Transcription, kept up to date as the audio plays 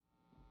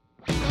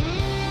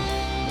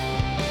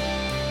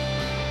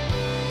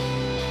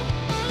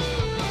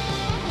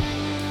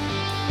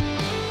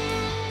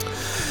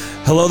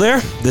Hello there.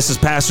 This is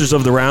Pastors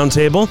of the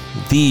Roundtable,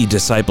 the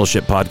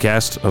discipleship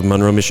podcast of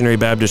Monroe Missionary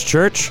Baptist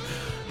Church,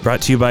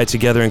 brought to you by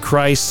Together in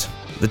Christ,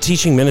 the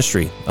teaching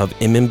ministry of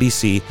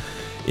MMBC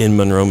in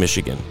Monroe,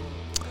 Michigan.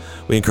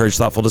 We encourage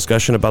thoughtful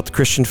discussion about the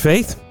Christian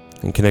faith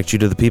and connect you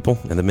to the people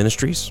and the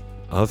ministries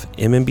of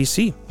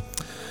MMBC.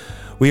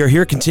 We are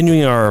here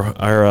continuing our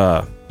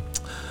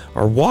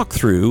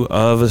walkthrough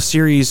of a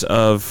series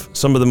of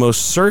some of the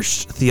most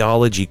searched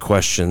theology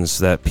questions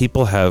that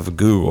people have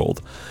Googled.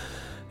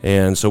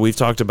 And so we've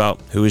talked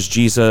about who is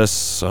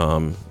Jesus.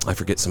 I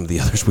forget some of the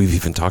others we've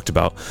even talked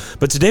about.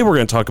 But today we're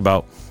going to talk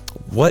about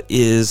what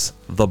is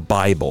the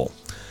Bible.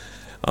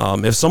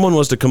 If someone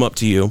was to come up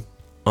to you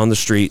on the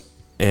street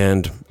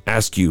and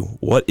ask you,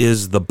 what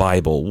is the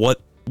Bible?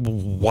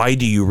 Why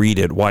do you read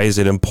it? Why is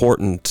it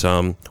important?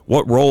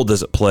 What role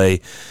does it play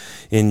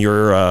in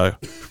your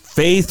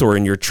faith or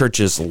in your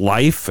church's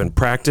life and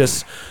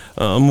practice?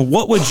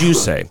 What would you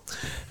say?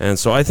 And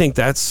so I think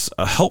that's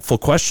a helpful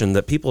question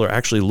that people are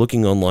actually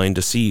looking online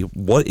to see,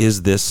 what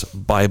is this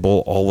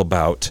Bible all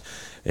about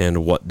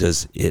and what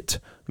does it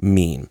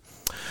mean?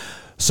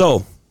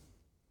 So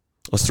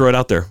let's throw it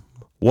out there.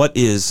 What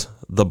is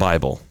the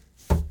Bible?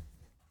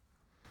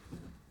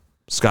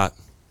 Scott,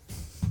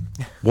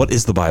 what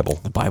is the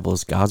Bible? The Bible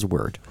is God's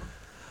word.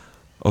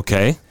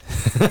 Okay.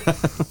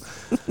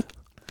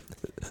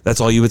 That's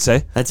all you would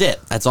say? That's it.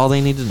 That's all they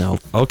need to know.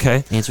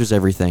 Okay. Answers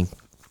everything.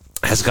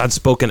 Has God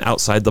spoken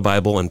outside the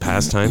Bible in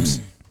past times?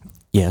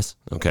 Yes.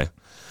 Okay.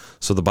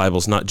 So the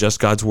Bible's not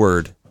just God's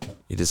word.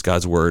 It is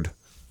God's word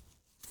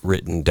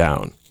written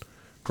down,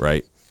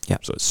 right? Yeah.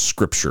 So it's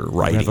scripture,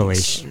 writings.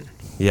 Revelation.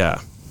 Yeah.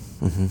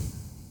 Mm-hmm.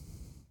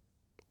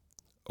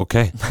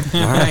 Okay.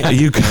 All right.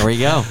 There we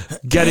go.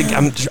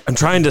 I'm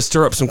trying to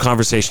stir up some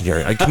conversation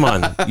here. Come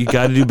on. You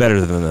got to do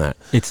better than that.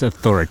 It's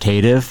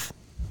authoritative,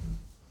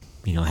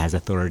 has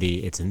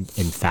authority. It's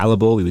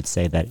infallible. We would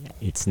say that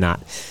it's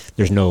not,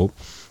 there's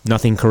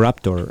nothing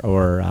corrupt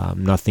or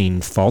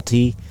nothing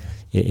faulty.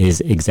 It is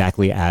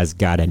exactly as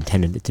God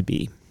intended it to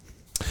be.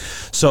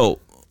 So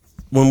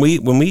when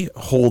we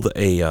hold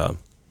a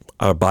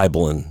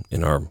Bible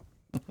in our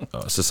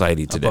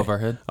society today, above our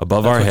head, That's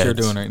what heads, you're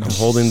doing right now. I'm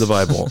holding the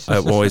Bible.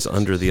 I'm always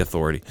under the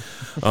authority.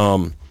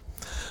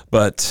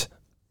 But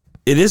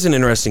it is an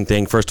interesting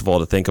thing, first of all,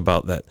 to think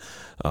about that.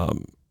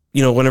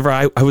 Whenever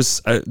I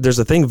was, there's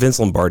a thing, Vince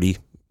Lombardi,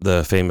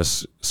 the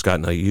famous Scott.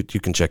 Now you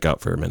can check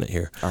out for a minute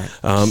here. All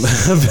right.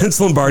 Vince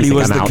Lombardi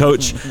was the out?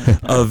 coach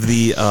of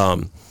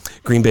the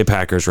Green Bay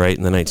Packers, right,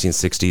 in the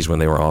 1960s when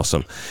they were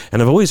awesome.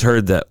 And I've always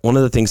heard that one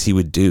of the things he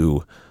would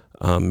do,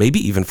 maybe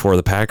even for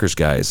the Packers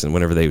guys, and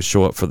whenever they would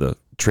show up for the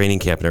training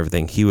camp and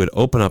everything, he would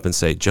open up and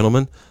say,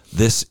 "Gentlemen,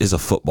 this is a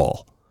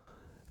football."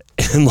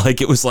 And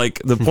it was like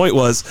the point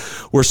was,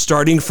 we're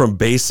starting from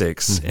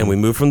basics, and we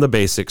move from the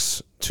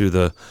basics to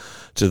the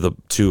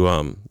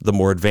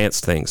more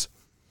advanced things.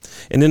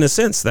 And in a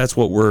sense, that's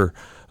what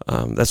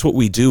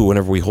we do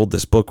whenever we hold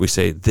this book. We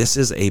say, this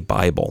is a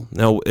Bible.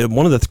 Now,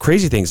 one of the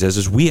crazy things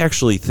is we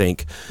actually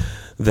think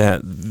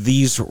that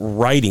these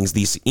writings,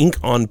 these ink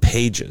on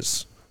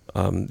pages,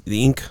 the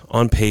ink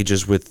on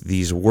pages with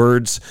these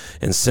words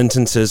and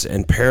sentences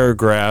and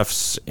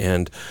paragraphs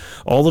and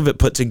all of it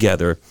put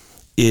together,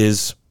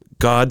 is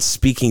God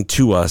speaking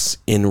to us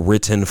in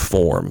written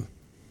form.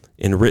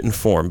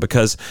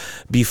 Because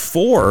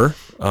before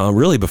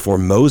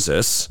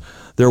Moses,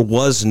 there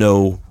was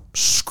no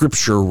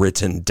scripture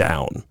written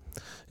down.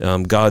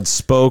 God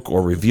spoke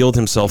or revealed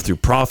himself through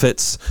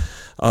prophets.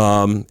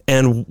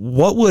 And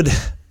what would,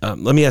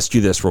 let me ask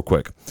you this real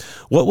quick.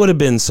 What would have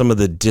been some of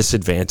the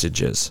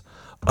disadvantages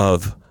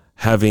of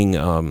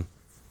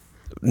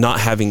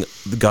not having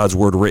God's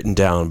word written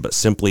down, but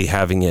simply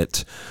having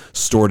it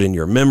stored in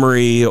your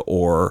memory,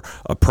 or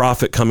a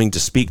prophet coming to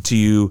speak to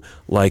you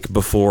like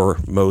before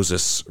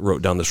Moses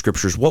wrote down the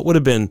scriptures? What would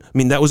have been,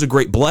 that was a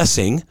great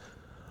blessing,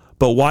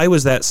 but why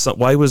was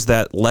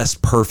that less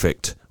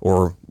perfect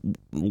or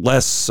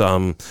less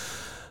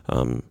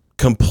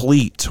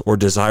complete or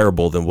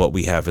desirable than what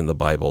we have in the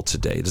Bible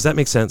today? Does that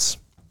make sense?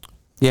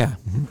 Yeah.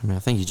 I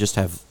think you just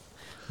have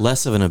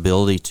less of an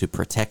ability to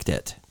protect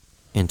it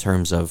in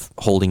terms of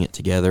holding it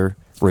together,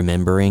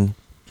 remembering,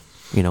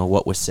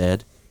 what was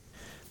said.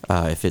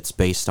 If it's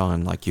based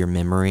on your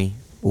memory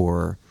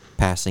or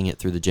passing it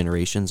through the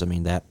generations,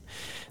 that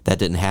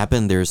didn't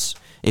happen.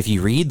 If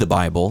you read the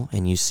Bible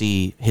and you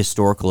see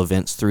historical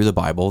events through the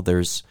Bible,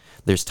 there's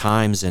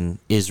times in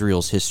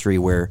Israel's history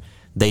where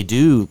they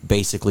do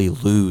basically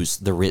lose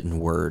the written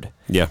word.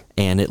 Yeah.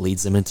 And it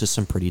leads them into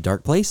some pretty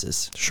dark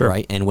places. Sure.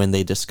 Right? And when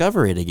they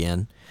discover it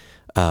again,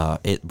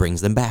 it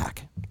brings them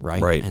back,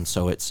 right? Right. And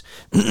so it's,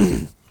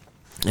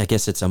 I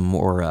guess it's a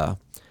more, I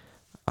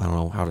don't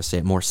know how to say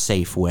it, more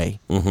safe way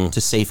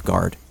to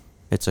safeguard.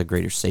 It's a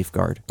greater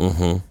safeguard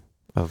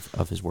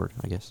of his word,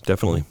 I guess.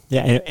 Definitely.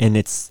 Yeah, and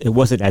it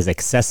wasn't as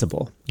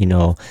accessible.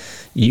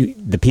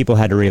 The people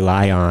had to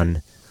rely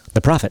on the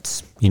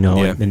prophets.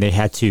 Yeah. And they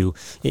had to.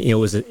 It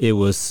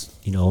was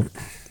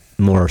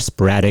more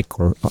sporadic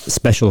or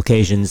special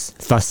occasions,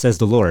 thus says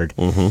the Lord.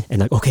 And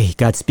like, okay,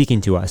 God's speaking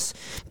to us.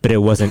 But it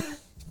wasn't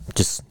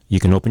just, you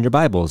can open your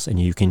Bibles and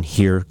you can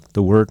hear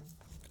the word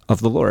of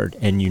the Lord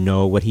and you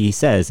know what he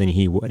says and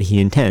what he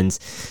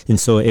intends. And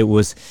so it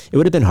would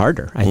have been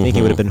harder. I think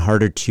it would have been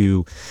harder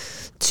to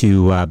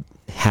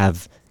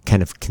have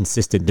kind of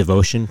consistent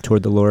devotion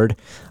toward the Lord,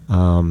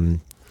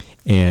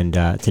 and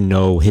to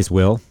know his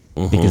will,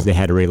 because they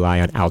had to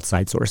rely on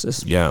outside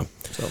sources. Yeah.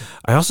 So.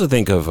 I also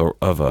think of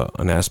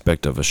an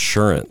aspect of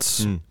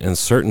assurance and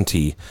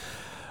certainty.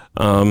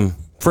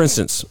 For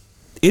instance,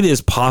 it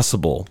is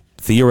possible,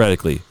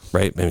 theoretically,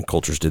 right? I mean,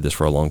 cultures did this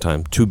for a long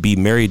time, to be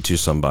married to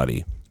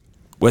somebody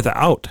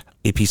without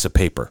a piece of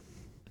paper,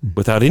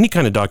 without any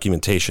kind of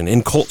documentation.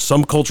 In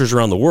some cultures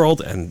around the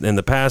world and in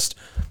the past,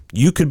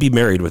 you could be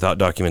married without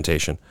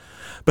documentation.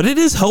 But it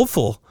is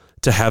helpful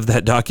to have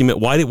that document.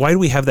 Why do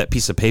we have that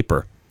piece of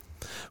paper?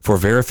 For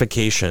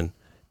verification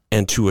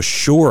and to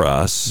assure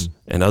us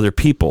and other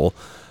people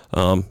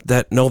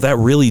that no, that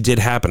really did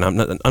happen.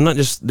 I'm not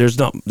just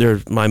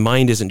my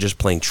mind isn't just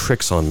playing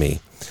tricks on me.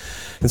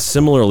 And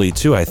similarly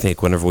too, I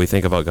think whenever we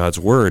think about God's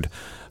word,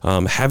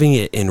 having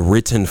it in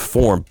written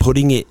form,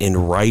 putting it in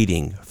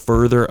writing,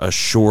 further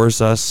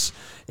assures us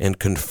and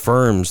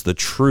confirms the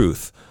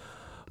truth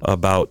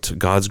about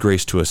God's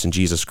grace to us in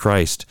Jesus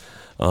Christ,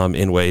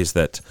 in ways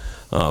that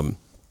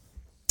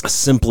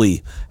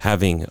simply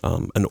having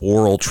an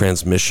oral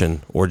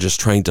transmission or just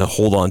trying to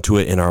hold on to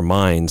it in our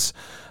minds.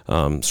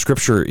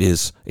 Scripture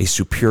is a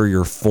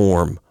superior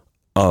form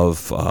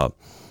of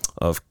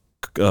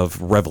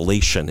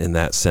revelation in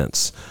that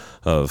sense,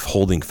 of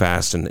holding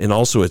fast, and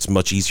also it's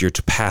much easier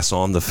to pass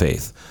on the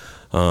faith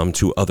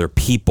to other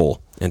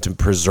people and to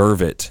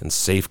preserve it and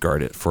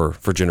safeguard it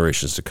for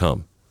generations to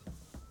come.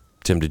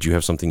 Tim, did you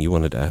have something you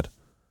wanted to add?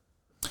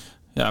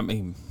 Yeah, I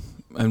mean,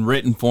 in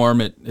written form,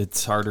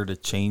 it's harder to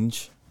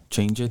change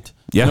it.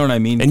 Yeah. You know what I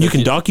mean? And you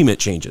can document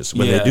changes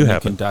when they do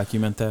happen. You can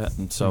document that,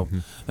 and so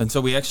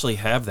we actually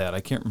have that. I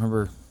can't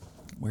remember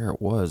where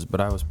it was, but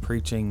I was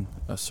preaching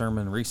a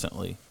sermon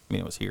recently. I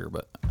mean, it was here,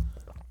 but I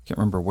can't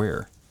remember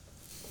where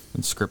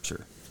in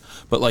Scripture.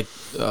 But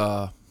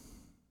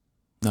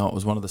no, it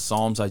was one of the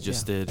Psalms I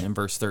just did in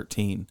verse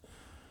 13.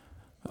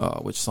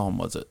 Which Psalm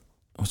was it?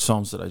 Which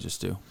Psalms did I just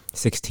do?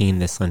 16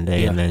 this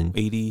Sunday, and then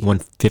 80.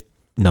 150.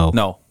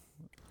 No.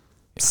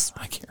 Yeah,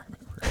 I can't remember.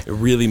 It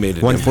really made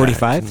it.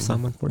 145?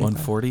 Psalm 145?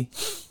 140?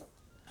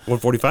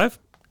 145?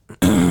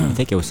 I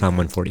think it was Psalm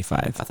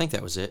 145. I think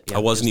that was it. Yeah, I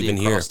wasn't even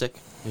here. It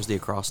was the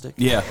acrostic.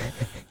 Yeah.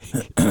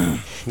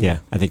 Yeah,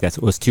 I think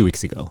it was 2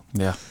 weeks ago.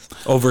 Yeah.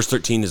 Oh, verse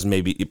 13 is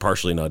maybe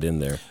partially not in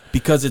there.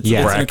 Because it's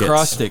an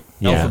acrostic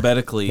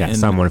alphabetically. Yeah, and,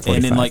 Psalm 145.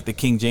 And in like the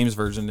King James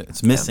Version,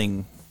 it's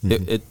missing.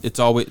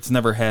 It's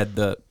never had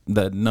the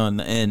none,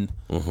 the N.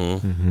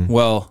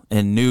 Well,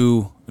 in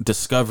new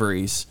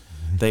discoveries,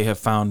 they have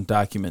found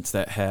documents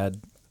that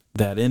had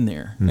that in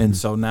there. And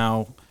so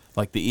now,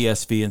 like the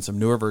ESV and some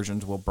newer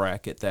versions will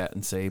bracket that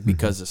and say,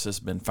 because this has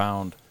been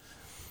found,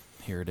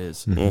 here it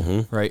is.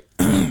 Right?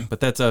 But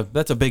that's a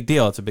big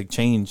deal. It's a big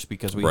change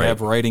because we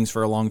have writings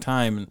for a long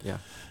time. And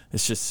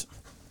it's just,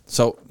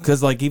 so,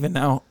 because like even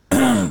now,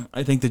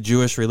 I think the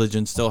Jewish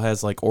religion still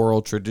has like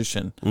oral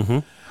tradition,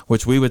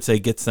 which we would say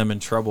gets them in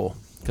trouble.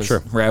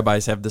 Because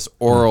rabbis have this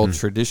oral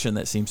tradition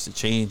that seems to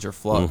change or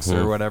flux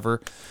or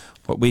whatever.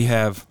 But we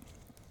have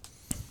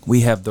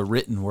the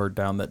written word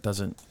down that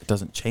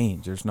doesn't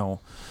change. There's no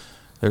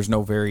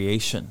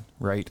variation,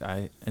 right?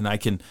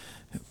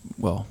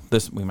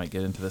 We might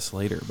get into this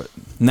later, but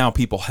now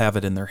people have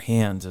it in their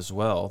hands as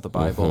well, the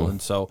Bible.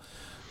 And so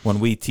when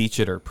we teach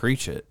it or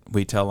preach it,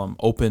 we tell them,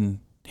 open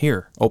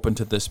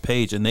to this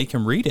page, and they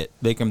can read it.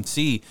 They can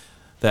see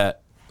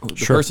that the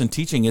person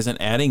teaching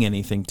isn't adding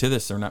anything to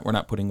this. We're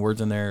not putting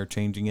words in there or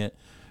changing it,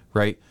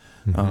 right?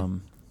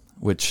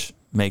 Which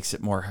makes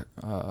it more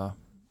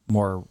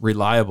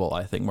reliable,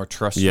 I think, more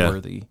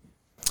trustworthy.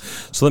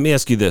 So let me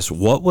ask you this.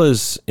 What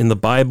was in the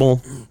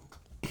Bible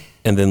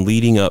and then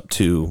leading up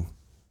to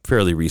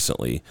fairly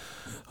recently,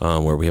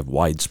 where we have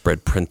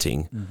widespread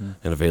printing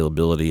and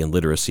availability and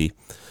literacy,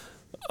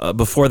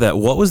 before that,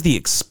 what was the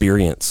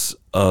experience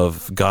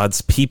of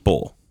God's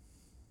people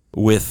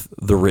with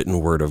the written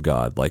word of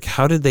God? Like,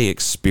 how did they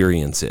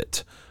experience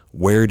it?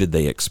 Where did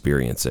they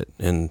experience it?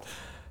 And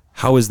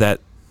how should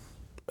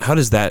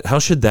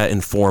that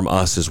inform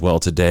us as well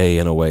today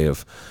in a way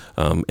of,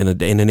 in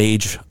an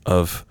age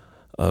of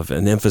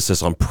an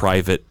emphasis on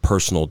private,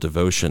 personal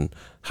devotion?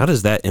 How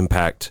does that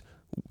impact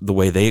the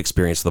way they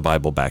experienced the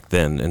Bible back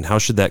then? And how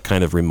should that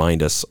kind of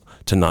remind us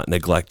to not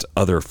neglect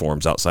other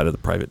forms outside of the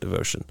private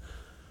devotion?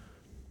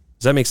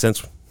 Does that make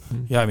sense?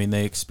 Yeah, I mean,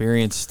 they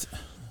experienced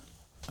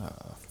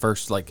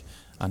first like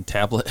on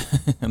tablet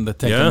and the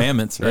Ten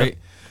Commandments, right?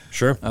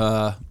 Sure.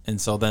 And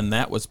so then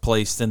that was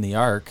placed in the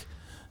ark,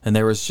 and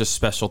there was just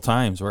special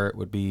times where it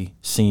would be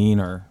seen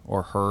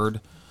or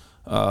heard.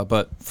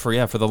 But for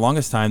the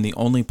longest time, the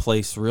only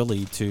place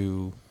really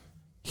to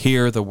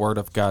hear the word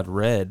of God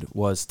read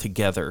was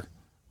together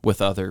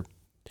with other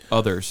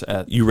others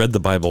at. You read the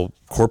Bible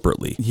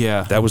corporately.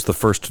 Yeah. That was the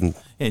first. And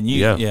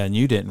you, and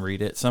you didn't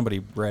read it.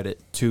 Somebody read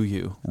it to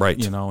you,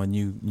 right? And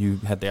you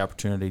had the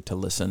opportunity to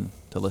listen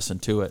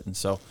to it, and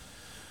so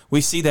we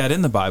see that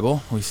in the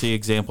Bible. We see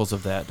examples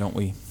of that, don't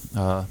we?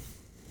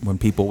 When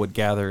people would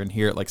gather and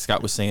hear it, like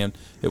Scott was saying,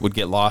 it would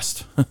get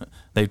lost.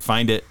 They'd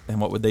find it,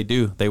 and what would they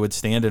do? They would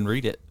stand and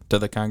read it to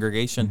the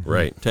congregation,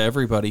 right? To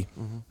everybody.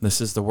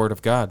 This is the Word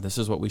of God. This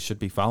is what we should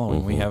be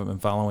following. We haven't been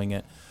following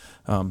it.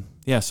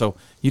 So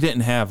you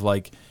didn't have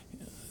like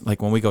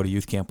when we go to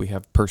youth camp, we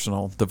have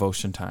personal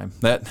devotion time.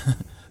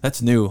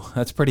 That's new.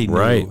 That's pretty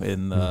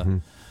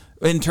new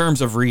in terms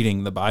of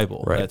reading the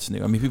Bible. Right. That's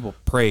new. I mean, people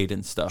prayed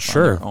and stuff.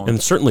 Sure, on their own.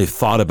 and certainly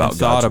thought about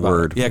God's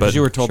word. Yeah, because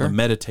you were told to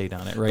meditate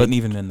on it, right? But, and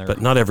even in their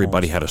but not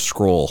everybody homes. had a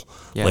scroll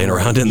laying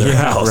around in their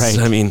house. Right.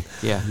 I mean,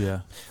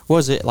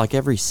 Was it like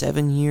every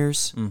 7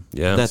 years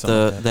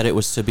that it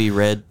was to be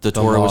read? The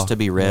Torah law. was to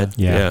be read.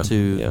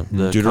 To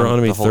the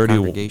Deuteronomy the whole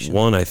congregation?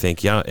 31, I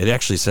think. Yeah, it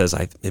actually says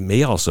it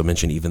may also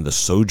mention even the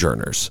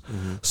sojourners.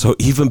 So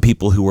even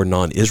people who were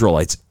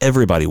non-Israelites,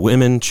 everybody,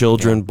 women,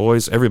 children,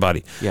 boys,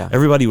 everybody,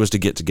 everybody was to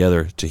get together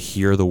to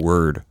hear the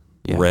word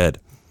read.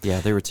 Yeah,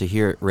 they were to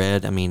hear it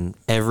read. I mean,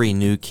 every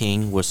new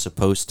king was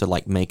supposed to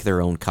like make their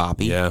own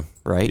copy. Yeah.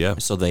 Right. Yeah.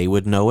 So they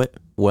would know it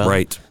well.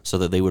 Right. So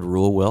that they would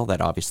rule well.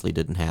 That obviously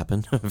didn't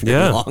happen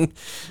very long.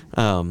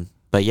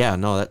 But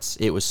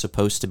it was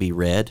supposed to be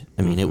read.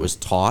 I mean, it was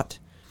taught.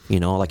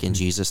 Like in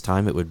Jesus'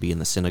 time, it would be in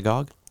the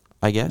synagogue,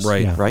 I guess.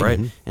 Right. Yeah. Right. Right.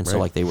 And so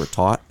like they were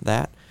taught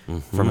that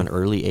from an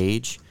early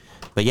age.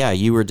 But yeah,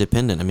 you were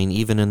dependent. I mean,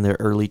 even in the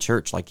early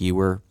church, like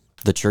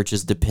the church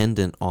is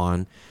dependent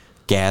on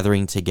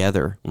gathering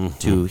together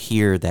to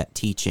hear that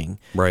teaching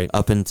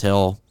up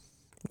until,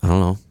 I don't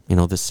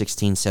know, the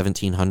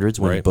 1700s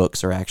when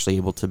books are actually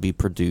able to be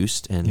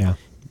produced and,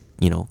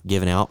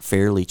 given out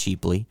fairly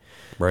cheaply.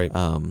 Right.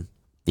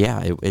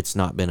 It's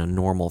not been a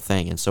normal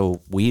thing. And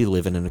so we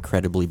live in an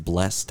incredibly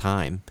blessed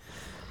time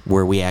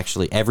where we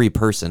actually, every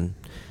person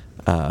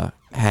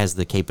has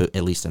the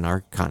at least in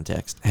our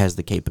context, has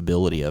the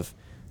capability of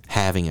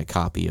having a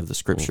copy of the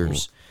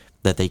scriptures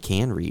that they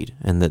can read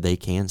and that they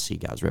can see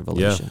God's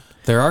revelation. Yeah.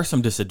 There are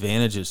some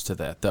disadvantages to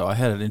that, though. I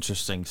had an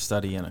interesting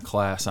study in a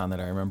class on that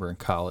I remember in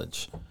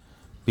college,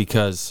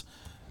 because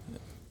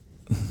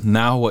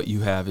now what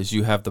you have is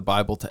you have the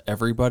Bible to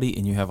everybody,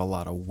 and you have a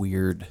lot of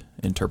weird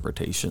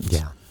interpretations.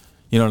 Yeah.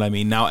 You know what I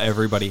mean? Now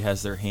everybody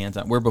has their hands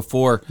on, where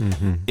before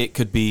it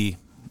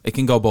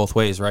can go both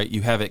ways, right?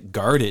 You have it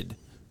guarded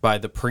by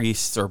the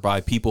priests or by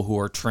people who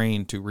are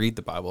trained to read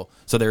the Bible.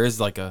 So there is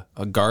like a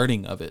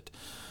guarding of it.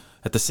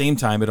 At the same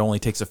time, it only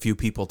takes a few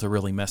people to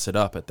really mess it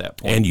up at that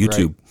point. And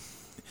YouTube.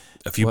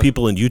 Right? A few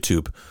people in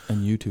YouTube.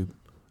 And YouTube.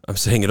 I'm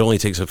saying it only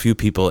takes a few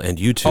people and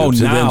YouTube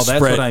to then that's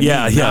spread. What I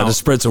mean. Now, to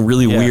spread some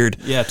really weird.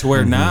 Yeah, to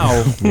where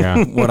now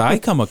what I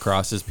come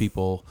across is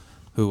people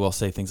who will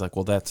say things like,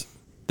 "Well,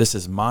 this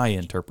is my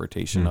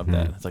interpretation of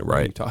that." It's like, what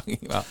are you talking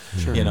about?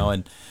 Sure.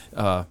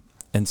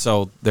 And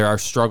so there are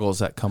struggles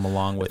that come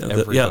along with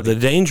everybody. The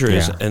danger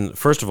is, and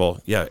first of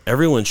all,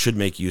 everyone should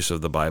make use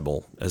of the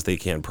Bible as they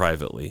can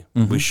privately.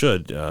 We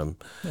should.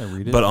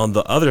 Read it. But on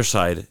the other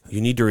side, you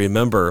need to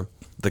remember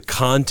the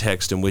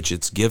context in which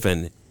it's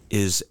given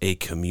is a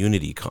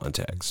community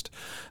context.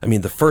 I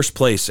mean, the first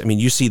place,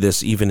 you see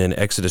this even in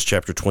Exodus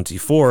chapter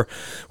 24,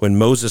 when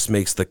Moses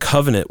makes the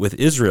covenant with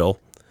Israel.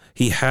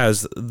 He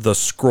has the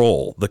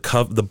scroll, the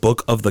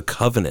book of the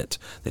covenant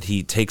that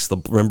he takes the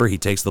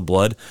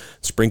blood,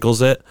 sprinkles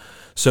it.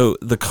 So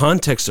the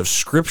context of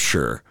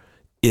Scripture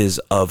is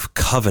of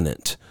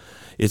covenant.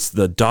 It's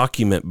the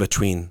document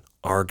between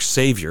our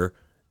Savior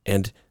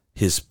and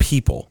his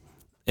people.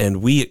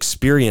 And we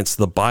experience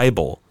the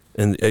Bible,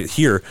 and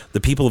here the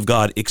people of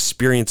God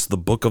experience the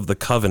book of the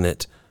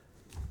covenant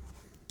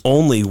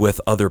only with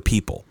other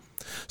people.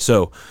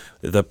 So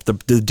the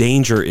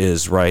danger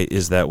is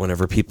that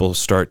whenever people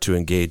start to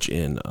engage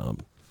in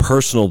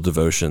personal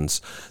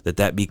devotions,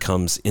 that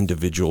becomes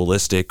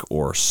individualistic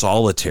or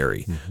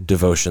solitary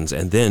devotions,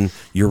 and then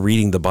you're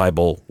reading the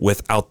Bible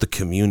without the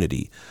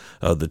community,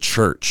 the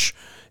church.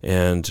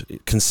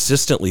 And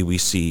consistently we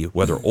see,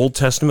 whether Old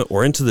Testament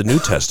or into the New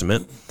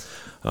Testament,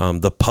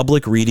 the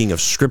public reading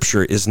of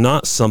Scripture is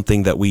not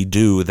something that we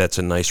do that's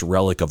a nice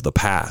relic of the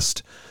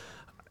past.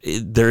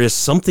 There is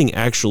something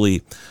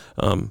actually,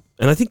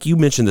 and I think you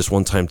mentioned this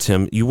one time,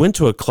 Tim. You went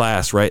to a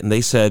class, right? And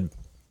they said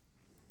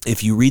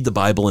if you read the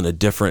Bible in a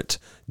different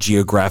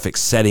geographic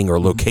setting or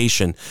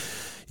location,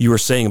 you were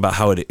saying about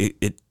how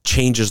it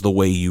changes the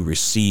way you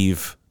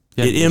receive.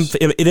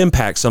 It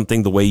impacts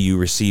something the way you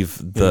receive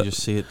you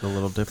just see it a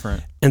little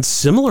different. And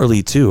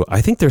similarly, too,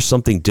 I think there's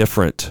something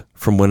different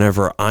from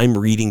whenever I'm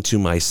reading to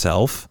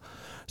myself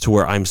to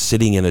where I'm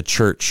sitting in a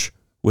church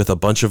with a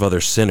bunch of other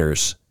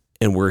sinners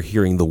and we're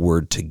hearing the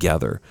word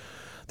together.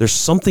 There's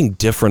something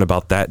different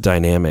about that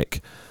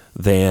dynamic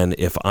than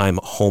if I'm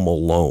home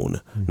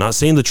alone. Not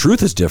saying the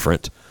truth is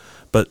different,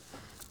 but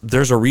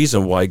there's a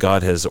reason why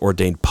God has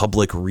ordained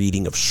public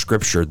reading of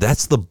Scripture.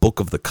 That's the book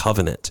of the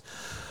covenant.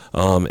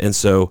 And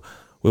so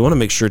we want to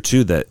make sure,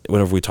 too, that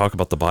whenever we talk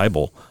about the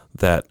Bible,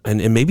 that,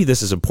 and maybe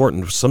this is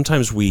important.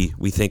 Sometimes we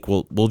think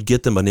we'll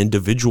get them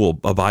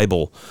a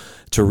Bible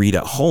to read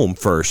at home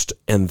first,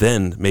 and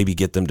then maybe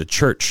get them to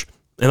church.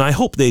 And I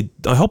hope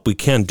we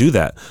can do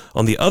that.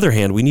 On the other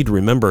hand, we need to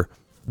remember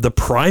the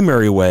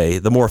primary way,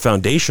 the more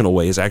foundational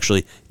way, is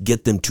actually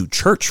get them to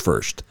church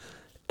first,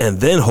 and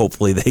then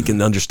hopefully they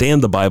can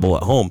understand the Bible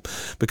at home,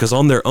 because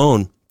on their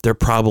own, they're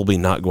probably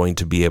not going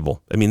to be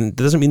able. I mean, it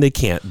doesn't mean they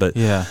can't, but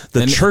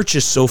the church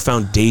is so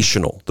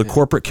foundational. The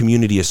corporate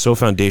community is so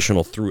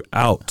foundational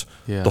throughout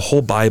the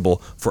whole Bible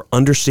for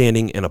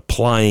understanding and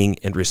applying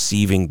and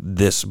receiving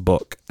this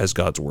book as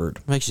God's word.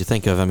 It makes you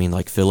think of,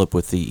 like Philip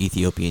with the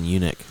Ethiopian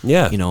eunuch.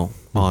 Yeah.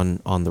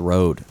 On the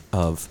road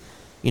of,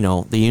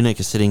 the eunuch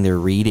is sitting there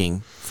reading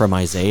from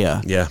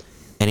Isaiah. Yeah.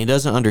 And he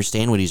doesn't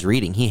understand what he's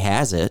reading. He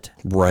has it,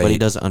 right, but he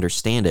doesn't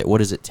understand it. What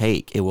does it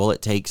take?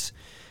 It takes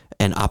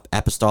an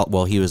apostolic.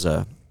 Well, he was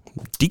a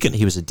deacon.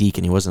 He was a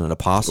deacon. He wasn't an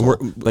apostle,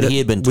 but he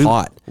had been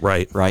taught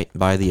right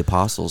by the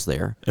apostles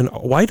there. And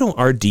why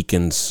are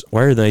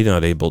they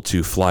not able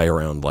to fly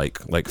around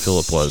like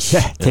Philip was?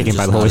 Yeah, taken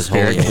by the Holy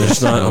Spirit.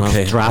 It's not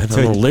okay. Dropped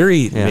to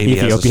Larry maybe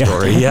Ethiopia. has a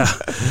story. Yeah,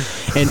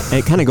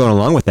 and kind of going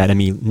along with that,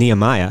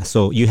 Nehemiah.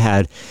 So you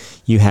had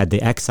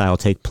the exile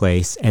take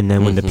place, and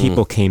then when the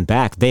people came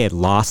back, they had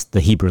lost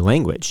the Hebrew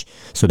language.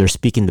 So they're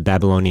speaking the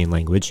Babylonian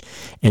language.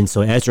 And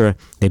so Ezra,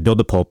 they build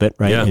a pulpit,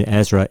 right? Yeah. And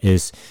Ezra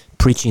is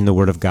preaching the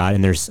word of God.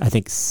 And there's, I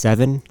think,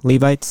 7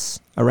 Levites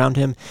around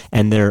him.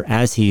 And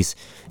he's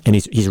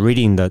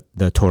reading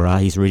the Torah,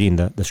 he's reading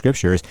the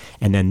scriptures,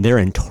 and then they're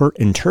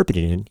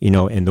interpreting,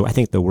 and I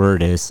think the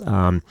word is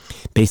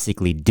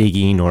basically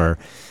digging, or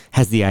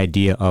has the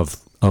idea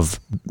of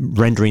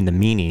rendering the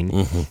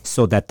meaning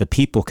so that the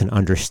people can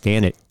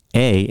understand it,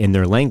 A, in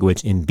their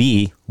language, and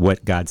B,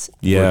 what God's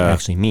word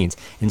actually means.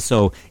 And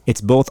so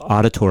it's both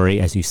auditory,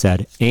 as you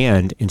said,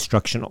 and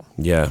instructional.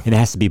 Yeah. And it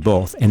has to be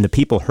both. And the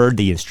people heard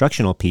the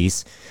instructional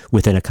piece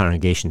within a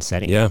congregation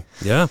setting. Yeah,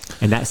 yeah.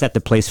 And that set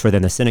the place for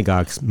then the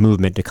synagogues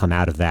movement to come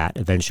out of that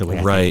eventually.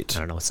 I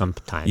don't know,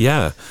 sometime.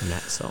 Yeah.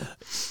 So.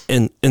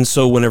 And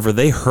so whenever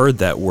they heard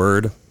that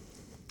word,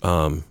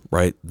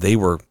 right, they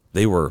were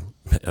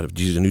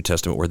use a New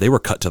Testament where they were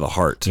cut to the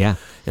heart. Yeah.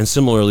 And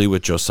similarly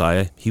with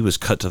Josiah, he was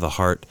cut to the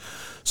heart.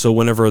 So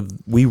whenever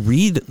we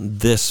read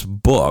this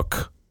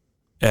book,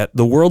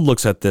 the world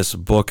looks at this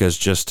book as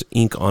just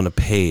ink on a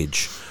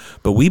page,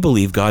 but we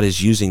believe God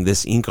is using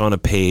this ink on a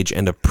page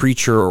and a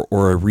preacher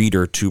or a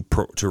reader to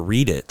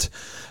read it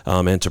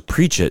and to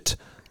preach it,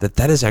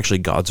 that is actually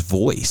God's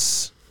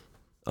voice,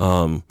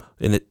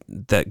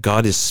 that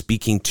God is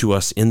speaking to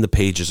us in the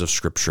pages of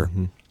Scripture.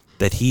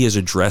 That he is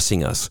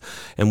addressing us.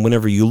 And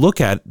whenever you look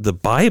at the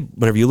Bible,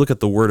 whenever you look at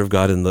the Word of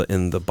God in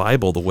the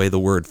Bible, the way the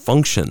Word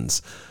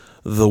functions,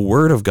 the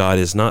Word of God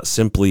is not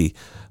simply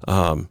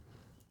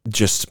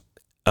just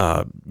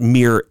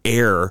mere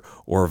air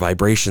or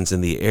vibrations in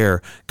the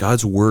air.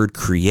 God's Word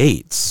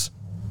creates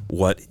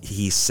what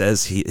he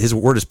says. His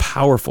Word is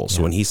powerful.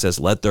 So when he says,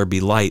 "Let there be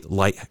light,"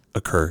 light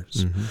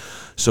occurs.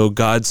 So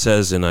God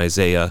says in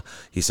Isaiah,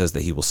 he says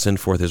that he will send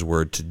forth his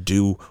word to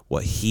do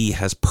what he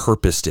has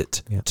purposed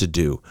it to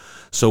do.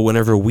 So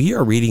whenever we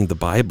are reading the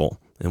Bible,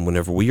 and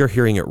whenever we are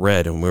hearing it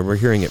read, and when we're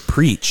hearing it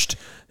preached,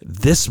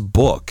 this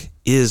book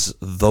is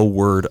the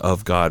word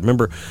of God.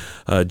 Remember,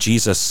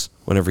 Jesus,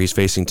 whenever he's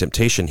facing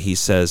temptation, he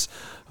says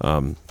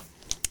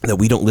that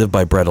we don't live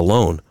by bread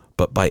alone,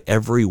 but by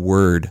every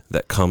word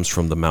that comes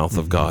from the mouth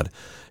of God.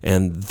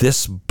 And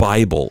this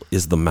Bible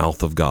is the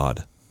mouth of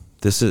God.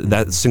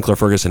 That Sinclair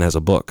Ferguson has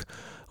a book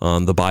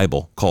on the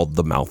Bible called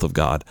The Mouth of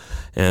God,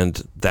 and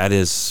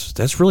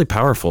that's really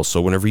powerful.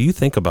 So whenever you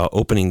think about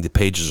opening the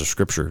pages of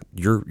Scripture,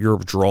 you're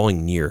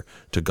drawing near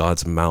to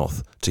God's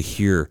mouth to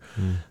hear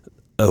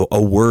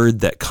a word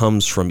that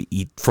comes from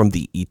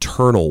the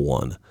Eternal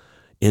One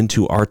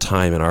into our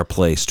time and our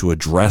place to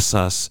address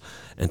us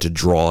and to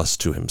draw us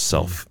to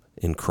Himself.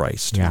 In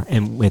Christ. Yeah,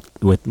 and with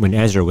when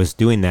Ezra was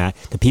doing that,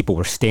 the people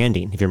were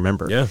standing, if you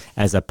remember,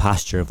 as a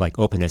posture of like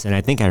openness. And I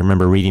think I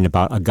remember reading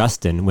about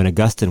Augustine, when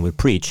Augustine would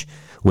preach,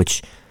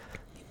 which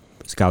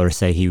scholars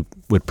say he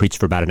would preach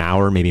for about an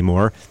hour, maybe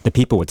more, the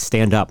people would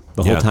stand up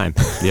the whole time.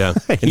 Yeah,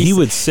 and he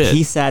would sit.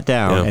 He sat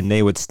down and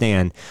they would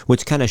stand,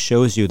 which kind of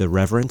shows you the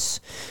reverence,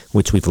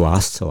 which we've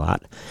lost a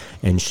lot,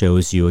 and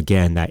shows you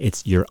again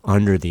that you're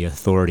under the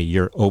authority,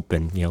 you're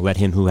open, let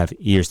him who have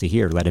ears to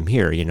hear, let him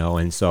hear,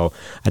 and so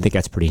I think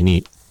that's pretty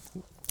neat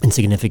and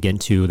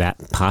significant to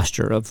that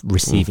posture of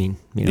receiving.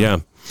 Yeah.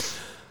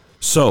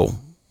 So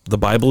the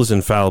Bible is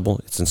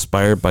infallible. It's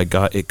inspired by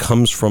God. It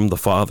comes from the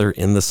Father,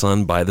 in the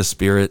Son, by the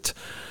Spirit.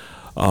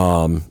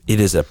 It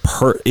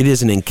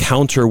is an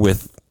encounter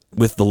with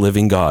the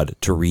living God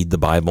to read the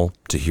Bible,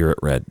 to hear it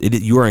read.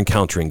 You are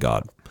encountering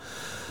God.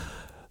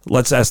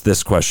 Let's ask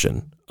this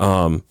question.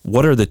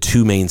 What are the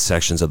 2 main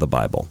sections of the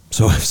Bible?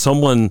 So if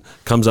someone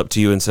comes up to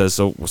you and says,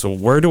 so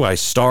where do I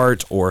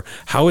start? Or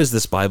how is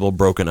this Bible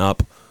broken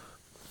up?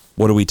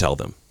 What do we tell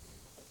them?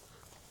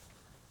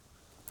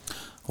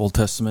 Old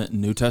Testament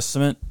and New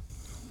Testament.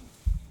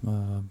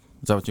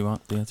 Is that what you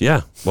want? The answer?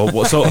 Yeah.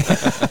 Well, so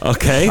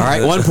okay. All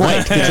right, 1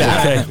 point. Good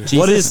job. Okay.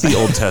 What is the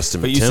Old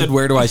Testament? But you Tim? said,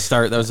 where do I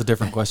start? That was a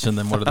different question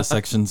than what are the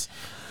sections.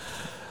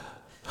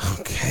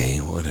 Okay,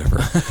 whatever.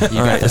 You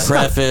got the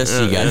preface.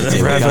 You got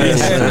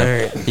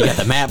the you got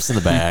the maps in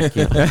the back.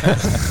 You know.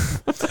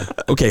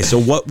 Okay, so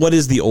what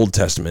is the Old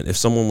Testament? If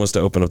someone was to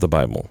open up the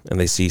Bible and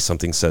they see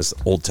something says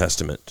Old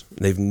Testament,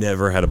 they've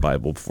never had a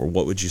Bible before,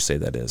 what would you say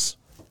that is?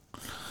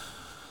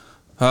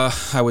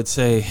 I would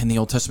say in the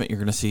Old Testament, you're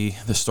going to see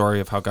the story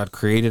of how God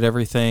created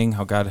everything,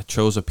 how God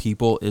chose a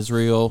people,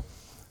 Israel,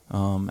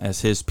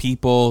 as his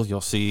people.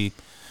 You'll see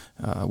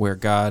where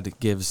God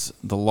gives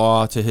the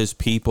law to his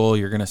people.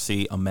 You're going to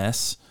see a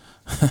mess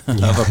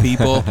of a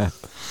people.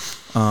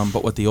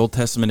 But what the Old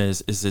Testament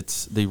is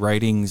it's the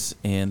writings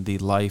and the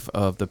life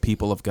of the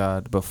people of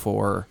God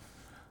before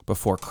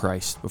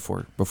Christ,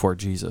 before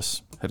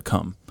Jesus had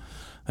come.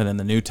 And in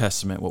the New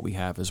Testament, what we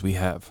have is we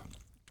have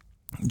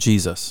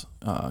Jesus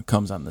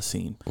comes on the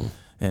scene.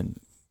 And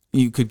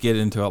you could get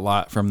into a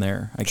lot from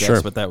there, I guess,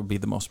 Sure. but that would be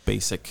the most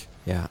basic.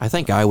 Yeah, I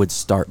think I would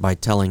start by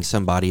telling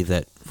somebody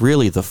that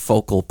really the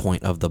focal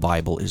point of the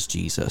Bible is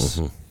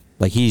Jesus.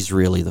 Like he's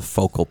really the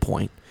focal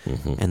point.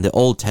 And the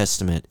Old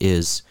Testament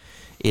is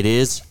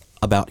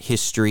about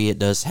history. It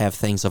does have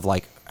things of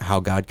like how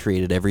God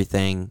created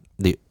everything,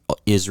 the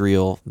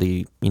Israel,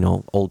 the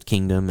Old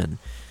Kingdom, and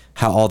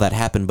how all that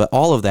happened, but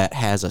all of that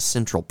has a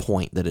central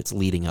point that it's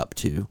leading up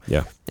to.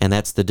 Yeah. And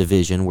that's the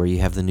division where you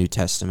have the New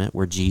Testament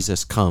where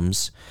Jesus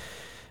comes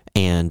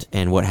and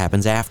what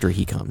happens after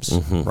he comes,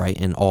 right?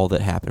 And all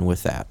that happened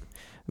with that.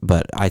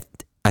 But I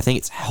think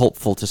it's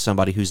helpful to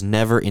somebody who's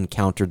never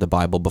encountered the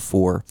Bible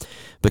before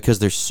because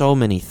there's so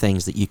many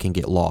things that you can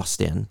get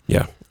lost in.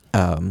 Yeah.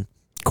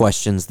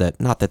 Questions that,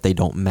 not that they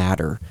don't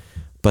matter,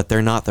 but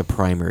they're not the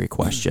primary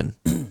question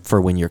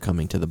for when you're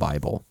coming to the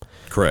Bible.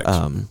 Correct.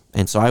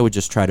 And so I would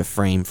just try to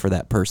frame for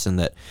that person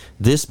that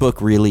this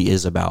book really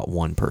is about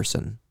one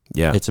person.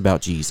 Yeah. It's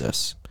about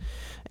Jesus.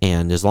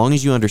 And as long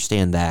as you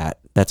understand that,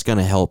 that's going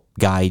to help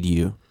guide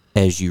you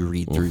as you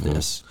read through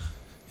this.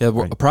 Yeah,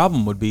 a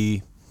problem would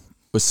be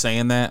with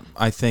saying that.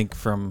 I think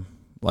from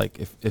like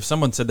if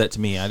someone said that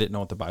to me, I didn't know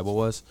what the Bible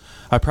was,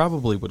 I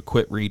probably would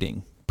quit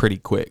reading pretty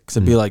quick because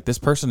it'd be like, this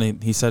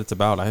person he said it's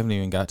about, I haven't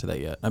even got to that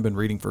yet. I've been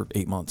reading for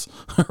 8 months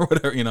or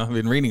whatever. I've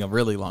been reading a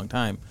really long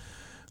time.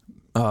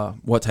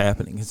 What's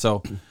happening? And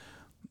so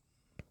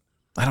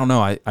I don't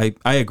know. I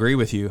agree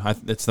with you.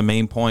 It's the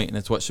main point and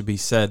it's what should be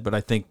said. But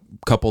I think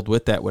coupled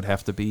with that would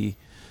have to be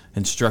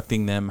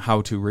instructing them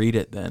how to read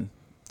it then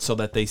so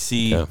that they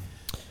see.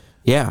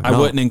 Yeah. I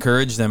wouldn't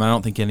encourage them. I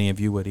don't think any of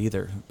you would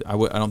either. I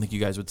don't think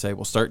you guys would say,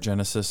 well, start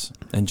Genesis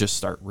and just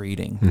start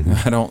reading.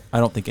 I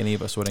don't think any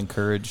of us would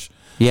encourage.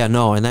 Yeah,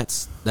 no, and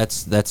that's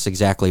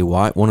exactly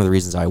why. One of the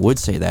reasons I would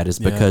say that is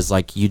because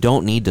like you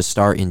don't need to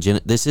start in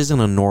Genesis. This isn't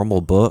a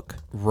normal book.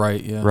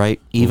 Right, yeah.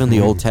 Right? Even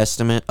the Old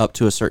Testament up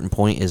to a certain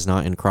point is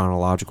not in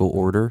chronological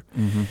order.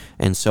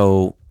 And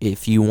so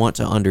if you want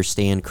to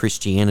understand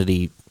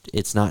Christianity,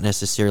 it's not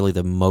necessarily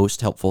the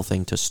most helpful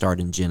thing to start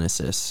in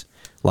Genesis,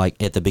 like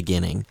at the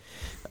beginning.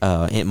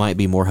 It might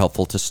be more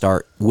helpful to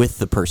start with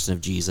the person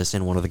of Jesus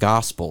in one of the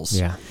Gospels.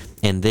 Yeah.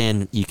 And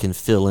then you can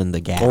fill in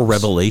the gaps. Or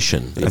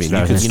Revelation. I mean, you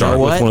right. can You start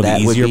know with what? one of That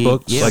the would easier be-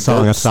 books. yeah, like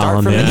Song of start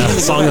from Solomon. the Yeah.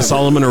 beginning. Song of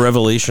Solomon or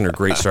Revelation are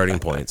great starting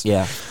points.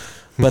 Yeah.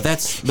 But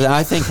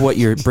I think what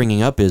you're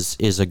bringing up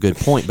is a good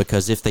point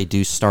because if they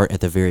do start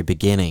at the very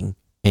beginning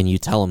and you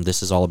tell them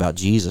this is all about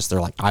Jesus, they're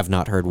like, I've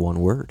not heard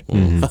one word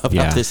about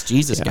Yeah. this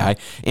Jesus guy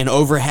in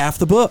over half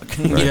the book.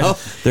 You know?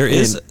 There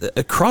is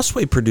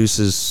Crossway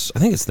produces. I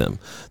think it's them.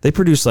 They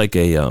produce like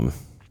a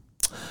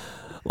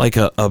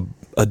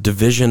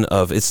division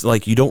of. It's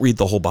like you don't read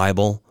the whole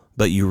Bible,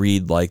 but you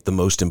read like the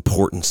most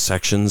important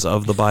sections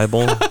of the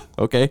Bible.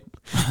 Okay.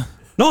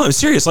 No, I'm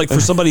serious. Like for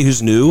somebody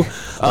who's new, like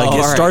it all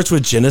right. starts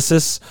with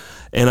Genesis,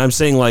 and I'm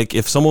saying like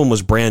if someone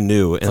was brand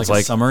new, and It's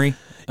like a summary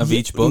of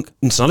each book.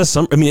 It's not a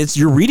summary. I mean,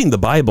 you're reading the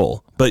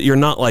Bible, but you're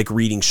not like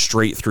reading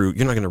straight through.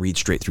 You're not going to read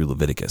straight through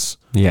Leviticus,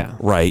 Yeah.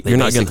 right? They You're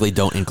not going basically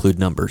don't include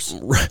numbers.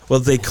 to. Well,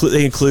 they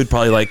include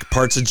probably like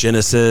parts of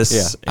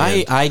Genesis.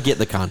 and- I get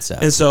the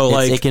concept. And so,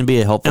 like, it can be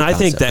a helpful and I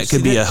think concept. that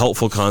could be a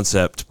helpful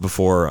concept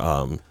before.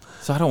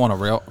 So I don't want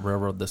to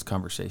railroad this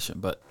conversation,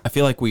 but I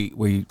feel like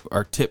we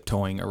are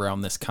tiptoeing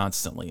around this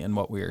constantly in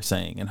what we are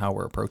saying and how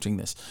we're approaching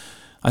this.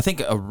 I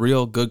think a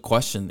real good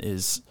question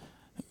is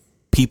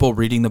people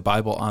reading the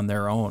Bible on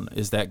their own.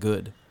 Is that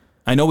good?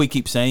 I know we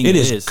keep saying It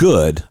is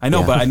good. I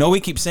know, but I know we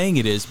keep saying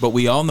it is, but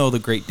we all know the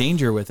great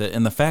danger with it.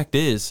 And the fact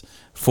is,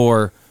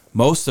 for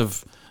most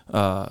of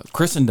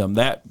Christendom,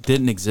 that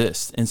didn't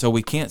exist. And so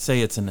we can't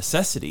say it's a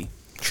necessity.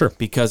 Sure.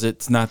 Because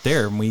it's not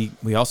there. And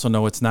we also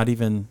know it's not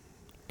even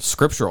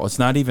scriptural. It's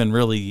not even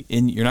really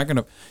in.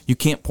 You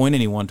can't point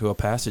anyone to a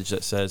passage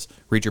that says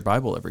read your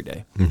Bible every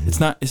day. It's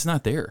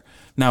not there.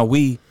 Now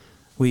we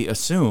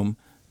assume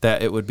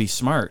that it would be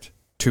smart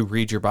to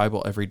read your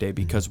Bible every day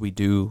because we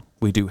do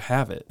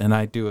have it, and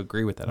I do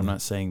agree with that. I'm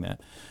not saying that,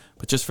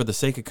 but just for the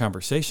sake of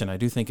conversation, I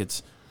do think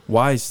it's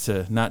wise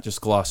to not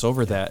just gloss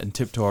over that and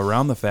tiptoe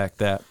around the fact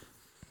that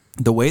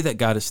the way that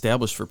God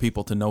established for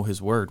people to know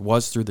his word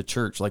was through the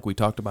church, like we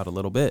talked about a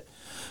little bit.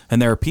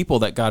 And there are people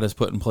that God has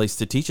put in place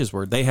to teach his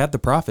word. They had the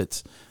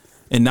prophets.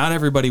 And not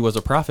everybody was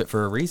a prophet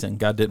for a reason.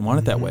 God didn't want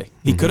it that way.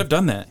 He could have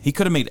done that. He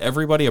could have made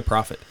everybody a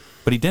prophet,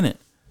 but he didn't.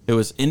 It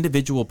was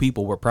individual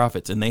people were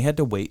prophets, and they had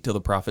to wait till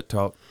the prophet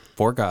talked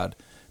for God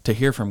to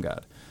hear from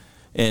God.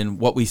 And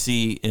what we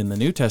see in the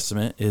New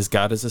Testament is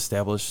God has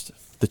established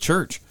the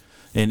church.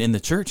 And in the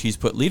church, he's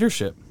put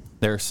leadership.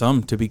 There are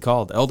some to be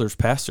called elders,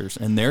 pastors,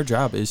 and their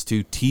job is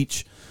to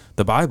teach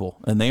the Bible,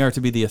 and they are to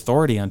be the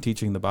authority on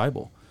teaching the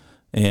Bible.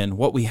 And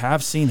what we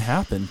have seen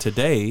happen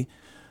today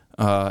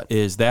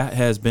is that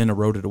has been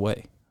eroded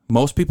away.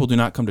 Most people do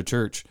not come to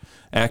church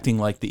acting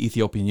like the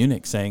Ethiopian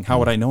eunuch, saying, how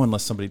would I know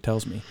unless somebody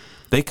tells me?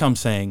 They come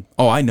saying,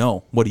 oh, I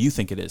know. What do you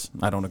think it is?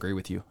 I don't agree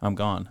with you. I'm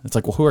gone. It's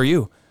like, well, who are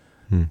you?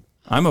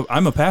 I'm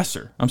a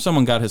pastor. I'm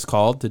someone God has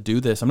called to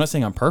do this. I'm not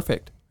saying I'm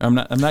perfect. I'm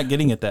not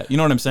getting at that. You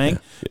know what I'm saying?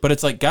 Yeah. But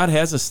it's like God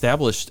has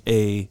established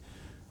an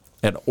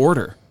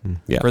order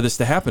for this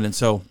to happen. And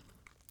so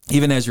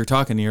even as you're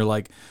talking, you're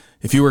like,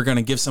 if you were going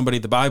to give somebody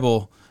the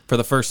Bible for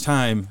the first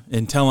time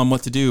and tell them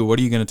what to do, what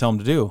are you going to tell them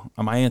to do?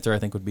 My answer, I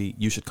think, would be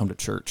you should come to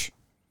church.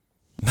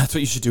 That's what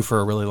you should do for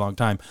a really long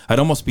time. I'd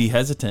almost be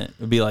hesitant.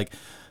 It'd be like,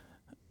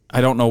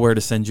 I don't know where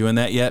to send you in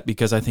that yet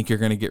because I think you're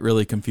going to get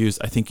really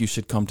confused. I think you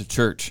should come to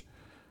church.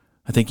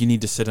 I think you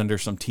need to sit under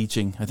some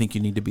teaching. I think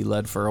you need to be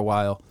led for a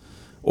while.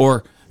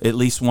 Or at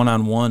least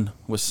one-on-one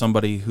with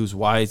somebody who's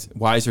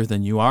wiser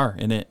than you are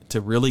in it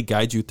to really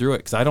guide you through it.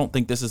 Because I don't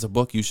think this is a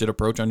book you should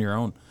approach on your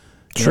own.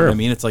 You know what I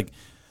mean? It's like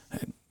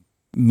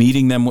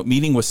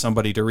meeting with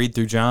somebody to read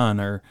through John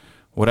or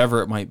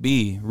whatever it might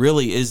be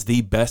really is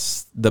the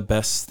best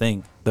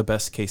thing, the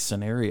best case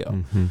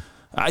scenario.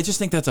 I just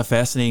think that's a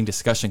fascinating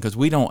discussion because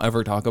we don't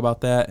ever talk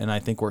about that, and I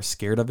think we're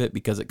scared of it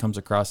because it comes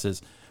across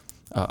as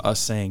us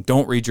saying,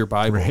 don't read your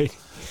Bible. Right.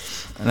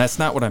 And that's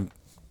not what I'm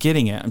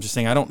getting at. I'm just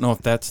saying I don't know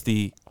if that's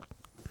the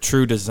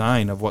true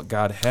design of what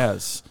God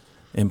has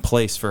in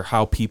place for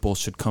how people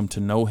should come to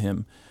know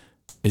him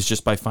is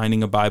just by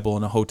finding a Bible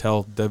in a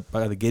hotel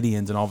by the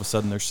Gideons and all of a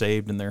sudden they're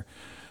saved and they're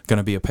going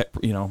to be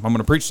I'm going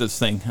to preach this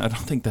thing. I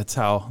don't think that's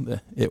how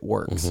it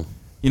works.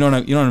 You know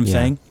what I'm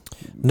saying?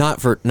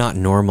 Not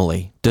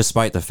normally,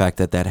 despite the fact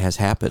that has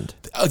happened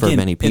for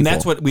many people. And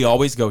that's what we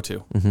always go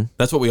to.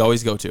 That's what we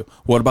always go to.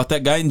 What about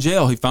that guy in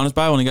jail? He found his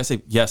Bible and he got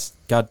saved. Yes,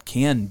 God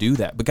can do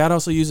that. But God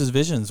also uses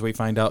visions, we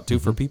find out, too,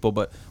 for people.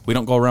 But we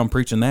don't go around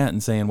preaching that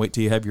and saying, wait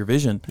till you have your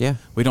vision. Yeah.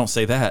 We don't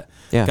say that.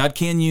 Yeah. God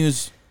can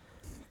use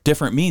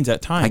different means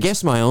at times. I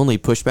guess my only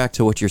pushback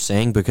to what you're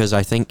saying, because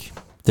I think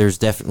there's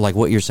definitely, like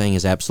what you're saying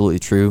is absolutely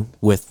true,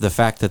 with the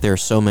fact that there are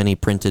so many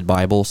printed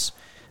Bibles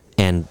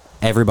and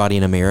everybody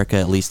in America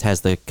at least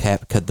has the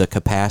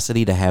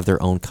capacity to have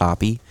their own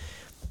copy.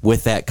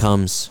 With that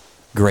comes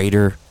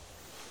greater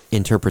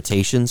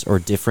interpretations or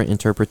different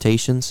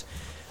interpretations.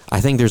 I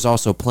think there's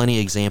also plenty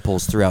of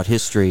examples throughout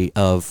history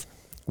of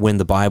when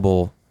the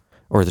Bible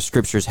or the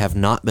scriptures have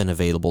not been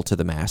available to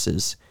the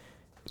masses,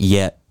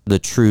 yet the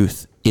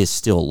truth is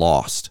still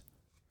lost.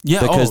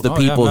 Yeah, because the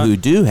people who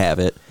do have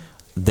it,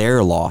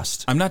 they're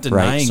lost. I'm not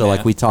denying right? So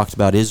like we talked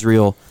about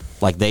Israel,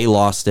 like they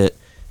lost it.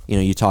 You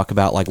know, you talk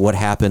about like what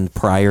happened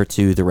prior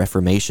to the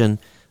Reformation.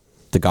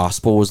 The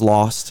gospel was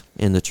lost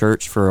in the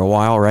church for a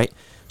while, right?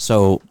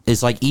 So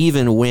it's like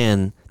even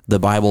when the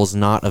Bible is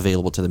not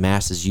available to the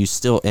masses,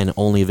 and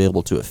only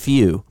available to a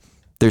few,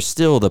 there's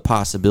still the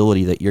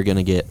possibility that you're going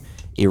to get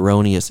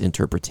erroneous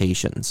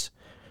interpretations,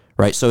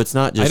 right? So it's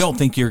not just... I don't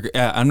think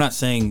I'm not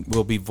saying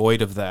we'll be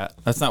void of that.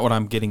 That's not what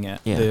I'm getting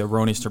at, the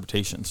erroneous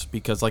interpretations.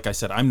 Because like I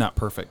said, I'm not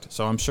perfect.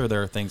 So I'm sure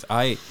there are things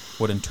I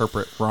would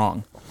interpret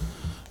wrong.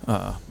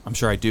 I'm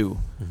sure I do,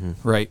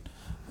 right?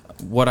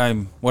 What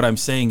I'm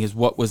saying is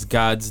what was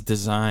God's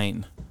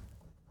design.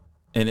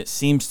 And it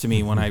seems to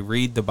me when I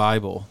read the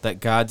Bible that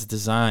God's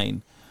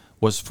design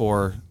was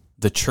for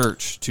the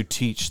church to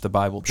teach the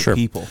Bible to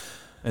people.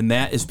 And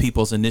that is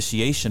people's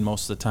initiation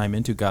most of the time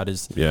into God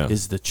is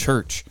the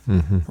church,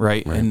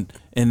 right? And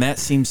that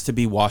seems to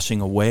be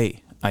washing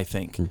away, I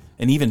think,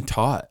 and even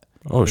taught.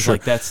 Oh, it's sure.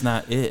 like that's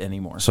not it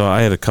anymore. So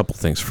I had a couple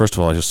things. First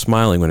of all, I was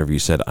smiling whenever you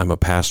said I'm a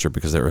pastor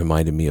because that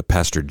reminded me of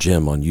Pastor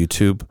Jim on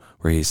YouTube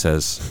where he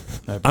says,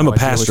 I'm a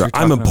pastor.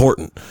 I'm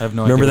important. I have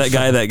no Remember idea that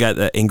guy that got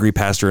that angry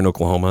pastor in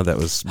Oklahoma that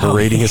was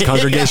berating his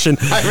congregation?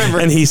 I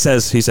remember. And he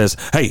says,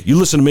 hey, you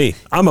listen to me.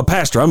 I'm a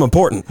pastor. I'm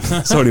important.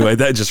 So anyway,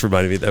 that just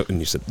reminded me of that when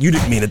you said, you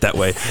didn't mean it that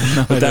way.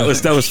 But that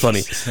was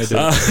funny.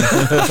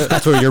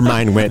 That's where your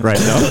mind went right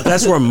now.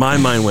 That's where my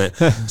mind went.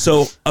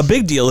 So a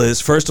big deal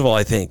is, first of all,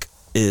 I think,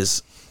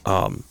 is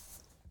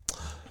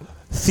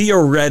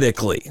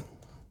theoretically,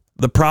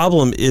 the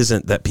problem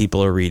isn't that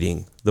people are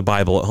reading the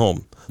Bible at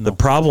home. No. The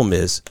problem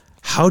is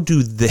how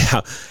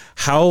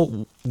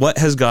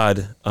has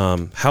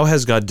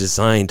God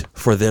designed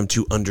for them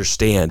to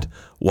understand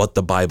what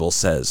the Bible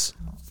says?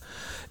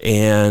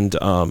 And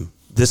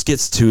this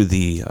gets to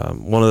the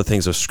one of the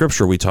things of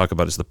Scripture we talk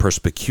about is the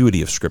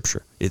perspicuity of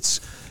Scripture. It's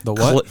the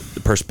what?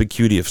 The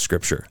perspicuity of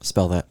Scripture.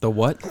 Spell that. The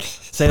what?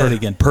 Say that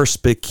again.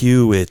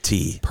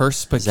 Perspicuity.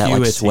 Perspicuity. Is that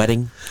like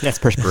sweating? That's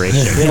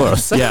perspiration.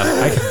 Close. Yeah.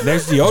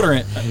 There's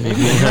deodorant.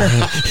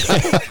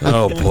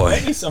 Oh boy.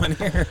 Maybe some in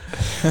here.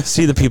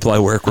 See the people I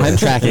work with. I'm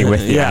tracking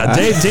with you. Yeah,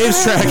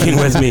 Dave's tracking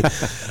with me.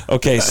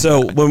 Okay,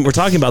 so when we're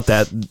talking about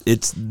that,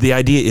 it's the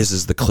idea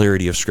is the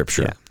clarity of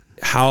Scripture. Yeah.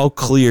 How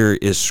clear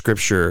is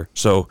Scripture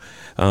so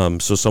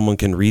someone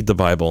can read the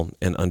Bible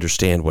and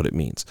understand what it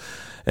means?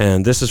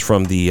 And this is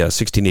from the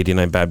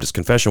 1689 Baptist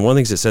Confession. One of the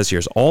things it says here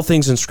is, all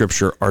things in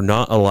Scripture are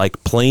not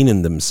alike plain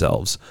in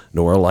themselves,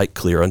 nor alike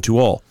clear unto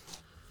all.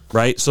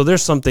 Right? So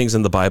there's some things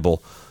in the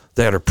Bible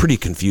that are pretty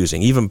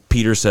confusing. Even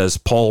Peter says,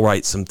 Paul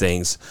writes some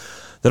things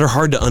that are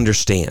hard to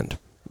understand.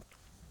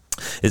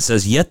 It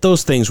says, yet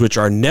those things which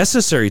are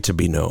necessary to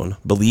be known,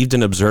 believed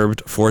and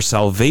observed for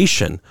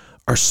salvation,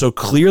 are so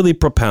clearly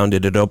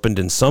propounded and opened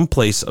in some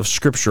place of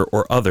Scripture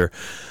or other,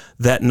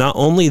 that not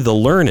only the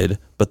learned,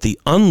 but the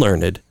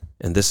unlearned,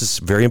 and this is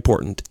very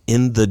important,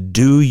 in the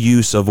due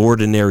use of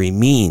ordinary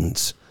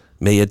means,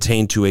 may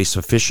attain to a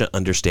sufficient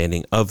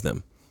understanding of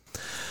them.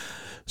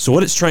 So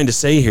what it's trying to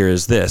say here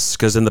is this,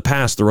 because in the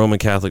past, the Roman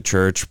Catholic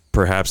Church,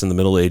 perhaps in the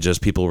Middle Ages,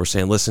 people were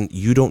saying, listen,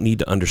 you don't need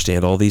to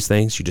understand all these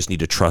things, you just need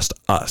to trust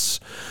us.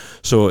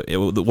 So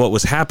what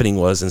was happening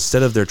was,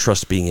 instead of their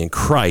trust being in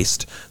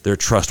Christ, their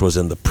trust was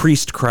in the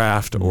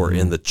priestcraft or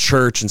in the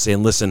church, and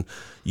saying, listen,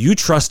 you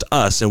trust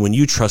us, and when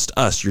you trust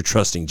us, you're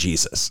trusting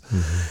Jesus.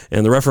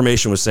 And the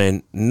Reformation was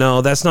saying,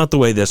 no, that's not the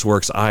way this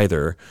works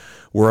either.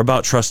 We're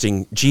about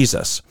trusting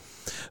Jesus.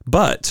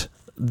 But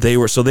they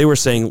were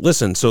saying,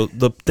 listen, so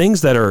the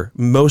things that are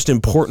most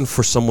important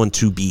for someone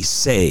to be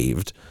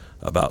saved,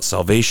 about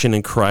salvation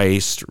in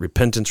Christ,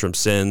 repentance from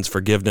sins,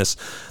 forgiveness,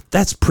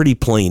 that's pretty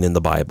plain in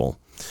the Bible.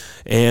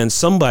 And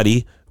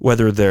somebody,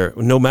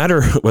 no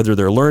matter whether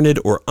they're learned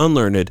or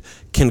unlearned,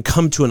 can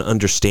come to an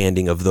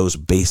understanding of those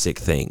basic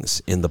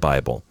things in the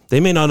Bible. They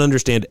may not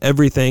understand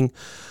everything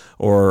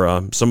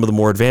or some of the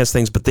more advanced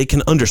things, but they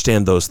can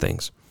understand those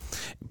things.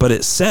 But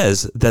it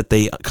says that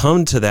they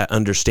come to that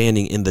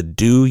understanding in the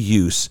due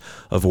use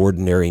of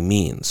ordinary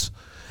means.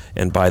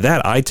 And by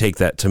that, I take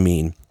that to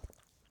mean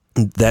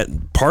that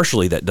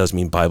partially that does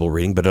mean Bible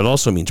reading, but it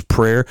also means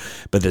prayer,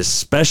 but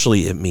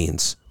especially it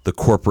means the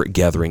corporate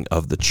gathering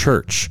of the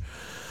church.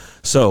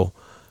 So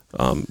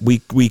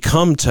we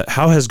come to,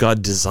 how has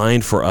God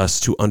designed for us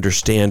to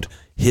understand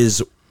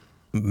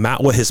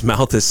what his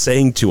mouth is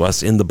saying to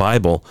us in the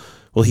Bible?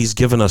 Well, he's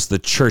given us the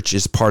church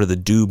as part of the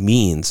due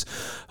means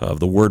of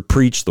the word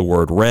preached, the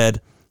word read,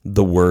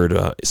 the word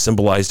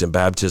symbolized in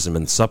baptism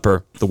and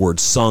supper, the word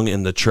sung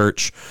in the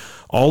church.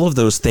 All of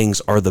those things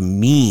are the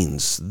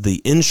means,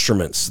 the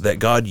instruments that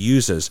God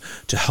uses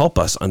to help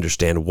us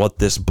understand what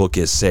this book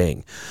is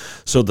saying.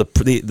 So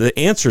the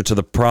answer to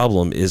the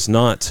problem is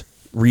not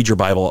read your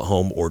Bible at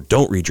home or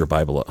don't read your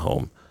Bible at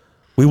home.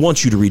 We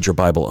want you to read your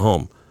Bible at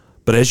home.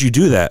 But as you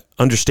do that,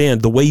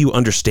 understand the way you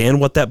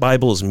understand what that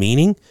Bible is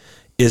meaning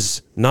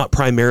is not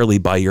primarily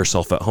by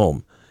yourself at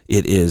home.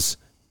 It is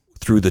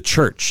through the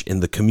church, in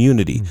the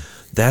community.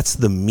 That's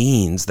the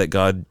means that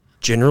God,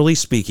 generally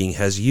speaking,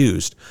 has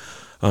used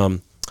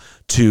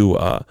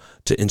to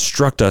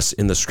instruct us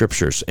in the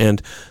Scriptures.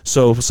 And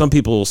so some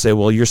people will say,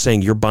 well, you're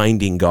saying you're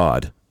binding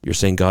God. You're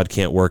saying God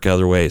can't work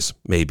other ways,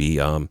 maybe,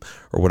 or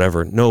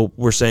whatever. No,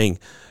 we're saying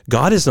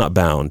God is not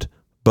bound,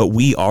 but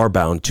we are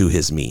bound to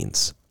his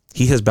means.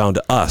 He has bound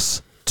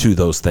us to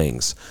those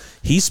things.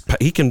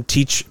 He can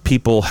teach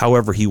people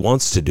however he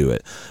wants to do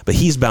it, but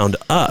he's bound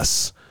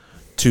us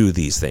to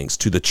these things,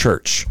 to the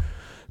church,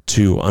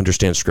 to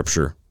understand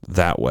Scripture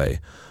that way.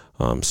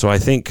 So I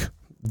think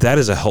that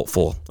is a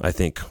helpful,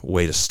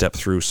 way to step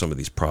through some of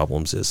these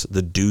problems, is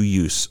the due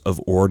use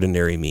of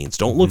ordinary means.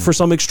 Don't look for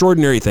some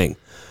extraordinary thing.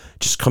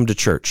 Just come to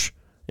church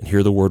and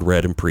hear the word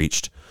read and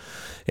preached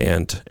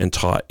and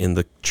taught in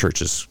the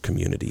church's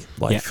community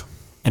life. Yeah.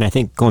 And I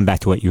think, going back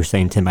to what you were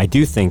saying, Tim, I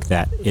do think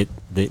that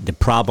the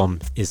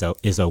problem is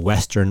a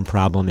Western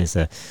problem,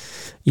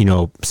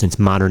 since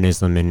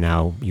modernism and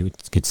now you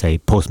could say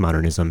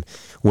postmodernism,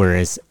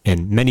 whereas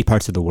in many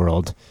parts of the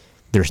world,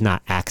 there's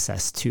not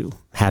access to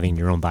having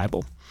your own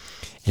Bible.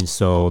 And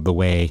so the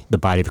way the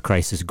body of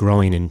Christ is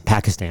growing in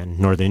Pakistan,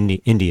 northern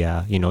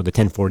India, the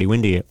 1040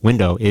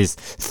 window is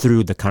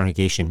through the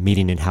congregation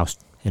meeting in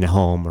a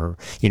home or,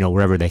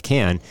 wherever they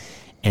can.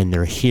 And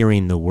they're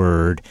hearing the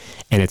word,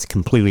 and it's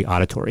completely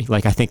auditory.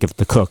 Like, I think of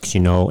the cooks,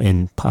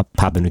 in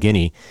Papua New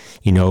Guinea,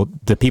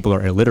 the people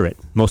are illiterate,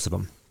 most of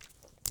them.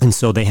 And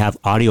so they have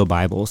audio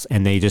Bibles,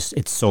 and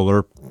it's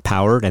solar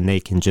powered, and they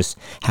can just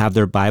have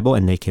their Bible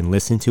and they can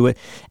listen to it,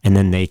 and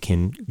then they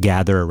can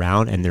gather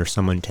around, and there's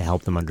someone to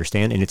help them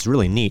understand. And it's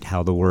really neat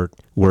how the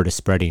word is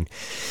spreading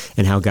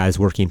and how God's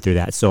working through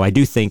that. So I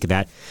do think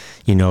that,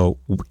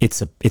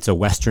 it's a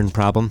Western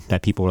problem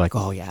that people are like,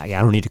 oh yeah, I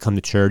don't need to come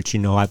to church.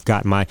 I've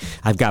got my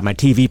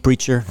TV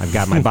preacher, I've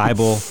got my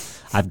Bible,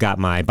 I've got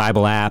my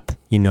Bible app,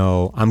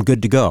 I'm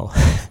good to go.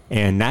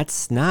 And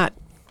that's not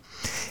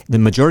the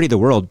majority of the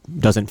world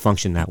doesn't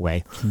function that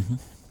way,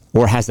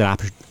 or has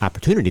that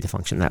opportunity to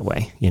function that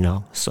way.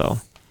 So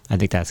I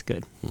think that's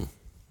good.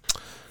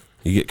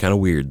 You get kind of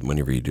weird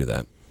whenever you do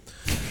that,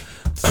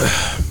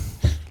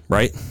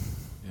 right?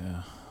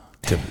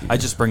 Yeah. I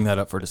just bring that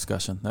up for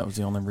discussion. That was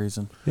the only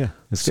reason. Yeah,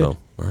 that's So,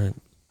 good. all right.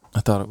 I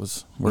thought it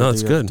was worthy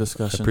it's good. of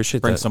discussion. I appreciate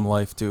Bring that. some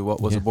life to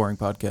what was a boring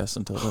podcast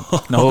until then.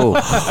 No,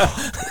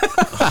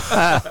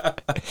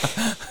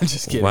 I'm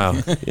just kidding. Wow.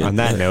 On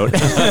that note,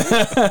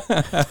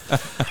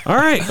 All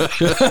right.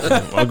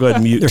 I'll go ahead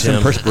and mute there's Tim.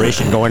 some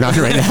perspiration going on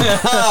right now.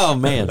 Oh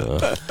man.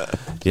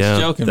 Yeah,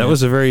 joking, that man.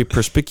 was a very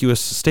perspicuous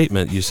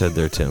statement you said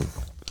there, Tim.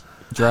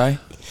 Dry,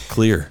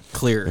 Clear.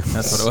 clear.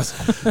 That's what it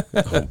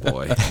was. Oh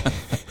boy.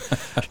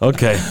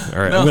 Okay. All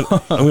right.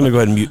 I'm gonna go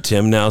ahead and mute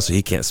Tim now, so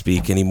he can't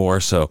speak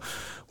anymore. So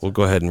we'll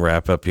go ahead and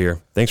wrap up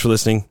here. Thanks for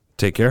listening.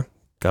 Take care.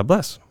 God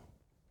bless.